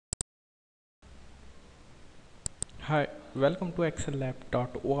Hi, welcome to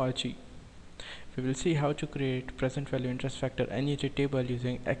excellab.org. We will see how to create present value interest factor annuity table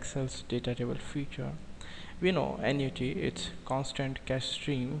using Excel's data table feature. We know annuity, it's constant cash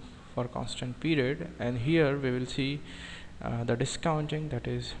stream for constant period, and here we will see the discounting, that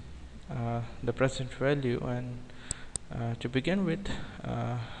is the present value. And to begin with,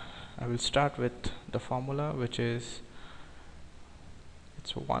 I will start with the formula, which is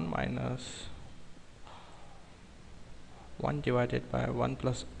it's 1 minus 1 divided by 1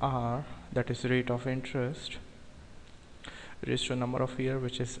 plus r, that is rate of interest, raised to number of year,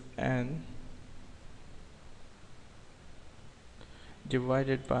 which is n,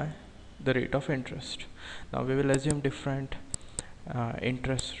 divided by the rate of interest. Now we will assume different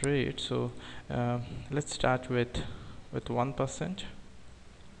interest rate. So let's start with 1%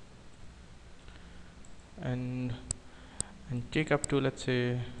 and take up to let's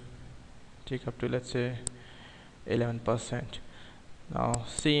say 11%. Now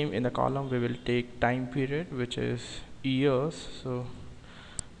same in the column, we will take time period, which is years. So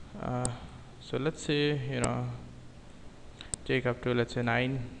let's say take up to let's say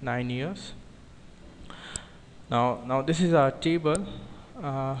 9 years. Now this is our table.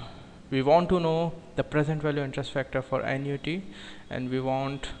 We want to know the present value interest factor for annuity, and we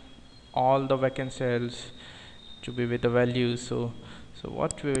want all the vacant cells to be with the values. So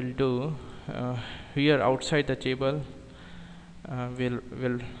what we will do, here outside the table,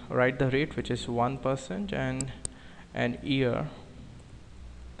 we'll write the rate, which is 1%, and year,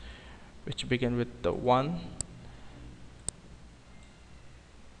 which begin with the 1.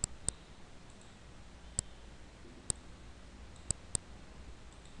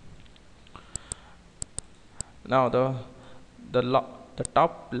 Now the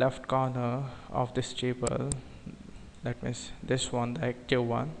top left corner of this table, that means this one, the active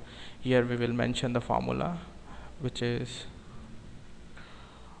one, here we will mention the formula, which is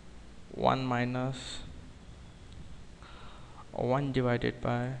 1 minus 1 divided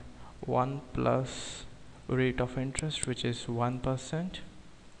by 1 plus rate of interest, which is 1%,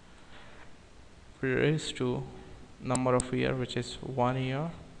 raised to number of year, which is 1 year,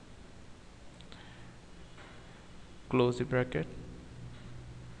 close the bracket,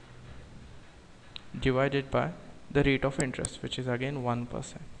 divided by the rate of interest, which is again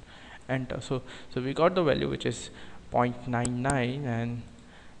 1%. Enter. So we got the value, which is 0.99,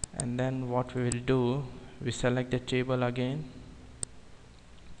 and then what we will do, we select the table again,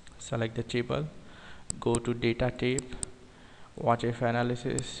 select the table, go to data tab, watch if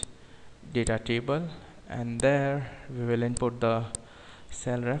analysis, data table, and there we will input the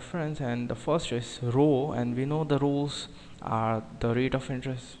cell reference, and the first is row, and we know the rows are the rate of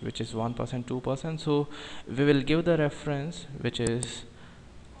interest, which is 1%, 2%. So we will give the reference, which is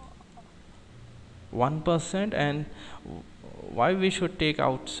 1%. And why we should take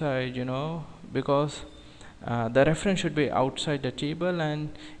outside, because the reference should be outside the table,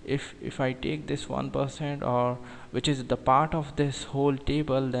 and if I take this 1%, or which is the part of this whole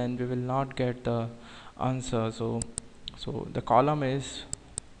table, then we will not get the answer. So the column is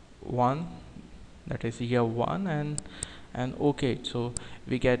 1, that is year 1, and okay, so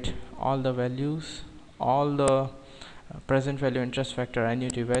we get all the values, all the present value interest factor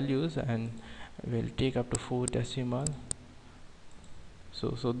annuity values, and we'll take up to 4 decimal.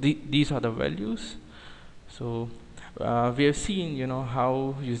 So these are the values. So we have seen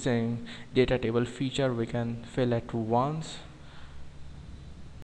how using data table feature we can fill at once